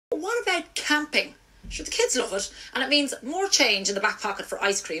about camping? Sure, the kids love it, and it means more change in the back pocket for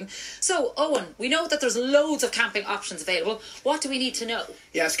ice cream. So, Eoghan, we know that there's loads of camping options available. What do we need to know?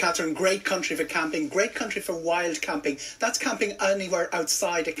 Yes, Catherine, great country for camping, great country for wild camping. That's camping anywhere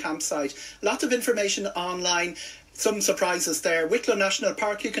outside a campsite. Lots of information online. Some surprises there. Wicklow National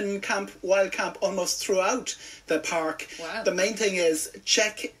Park, you can camp, wild camp almost throughout the park. Wow. The main thing is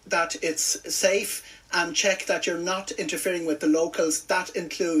check that it's safe and check that you're not interfering with the locals. That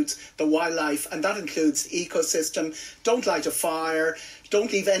includes the wildlife and that includes the ecosystem. Don't light a fire.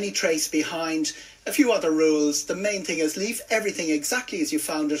 Don't leave any trace behind. A few other rules. The main thing is leave everything exactly as you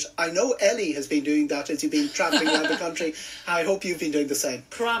found it. I know Ellie has been doing that as you've been travelling around the country. I hope you've been doing the same.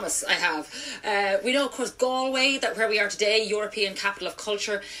 Promise, I have. We know, of course, Galway, that where we are today, European capital of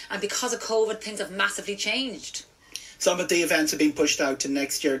culture, and because of COVID, things have massively changed. Some of the events have been pushed out to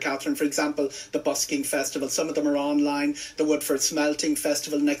next year, Catherine. For example, the Busking Festival. Some of them are online. The Woodford Smelting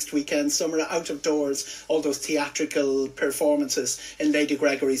Festival next weekend. Some are out of doors. All those theatrical performances in Lady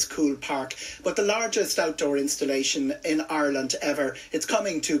Gregory's Cool Park. But the largest outdoor installation in Ireland ever, it's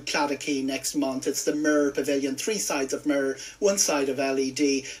coming to Cladachey next month. It's the Mirror Pavilion. 3 sides of mirror, 1 side of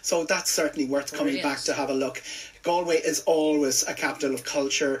LED. So that's certainly worth coming back to have a look. Galway is always a capital of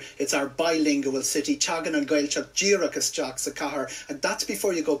culture. It's our bilingual city. Teagan and Gaeltacht, Díreach isteach sa chathair. And that's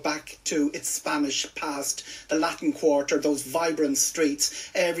before you go back to its Spanish past, the Latin Quarter, those vibrant streets.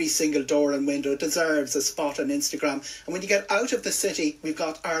 Every single door and window deserves a spot on Instagram. And when you get out of the city, we've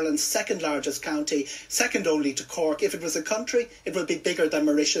got Ireland's second largest county, second only to Cork. If it was a country, it would be bigger than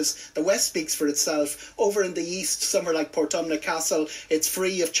Mauritius. The west speaks for itself. Over in the east, somewhere like Portumna Castle, it's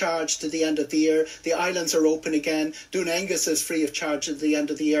free of charge to the end of the year. The islands are open again. Dún Aengus is free of charge at the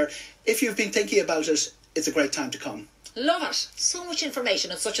end of the year. If you've been thinking about it, it's a great time to come. Love it. So much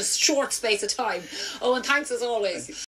information in such a short space of time. Oh, and thanks as always.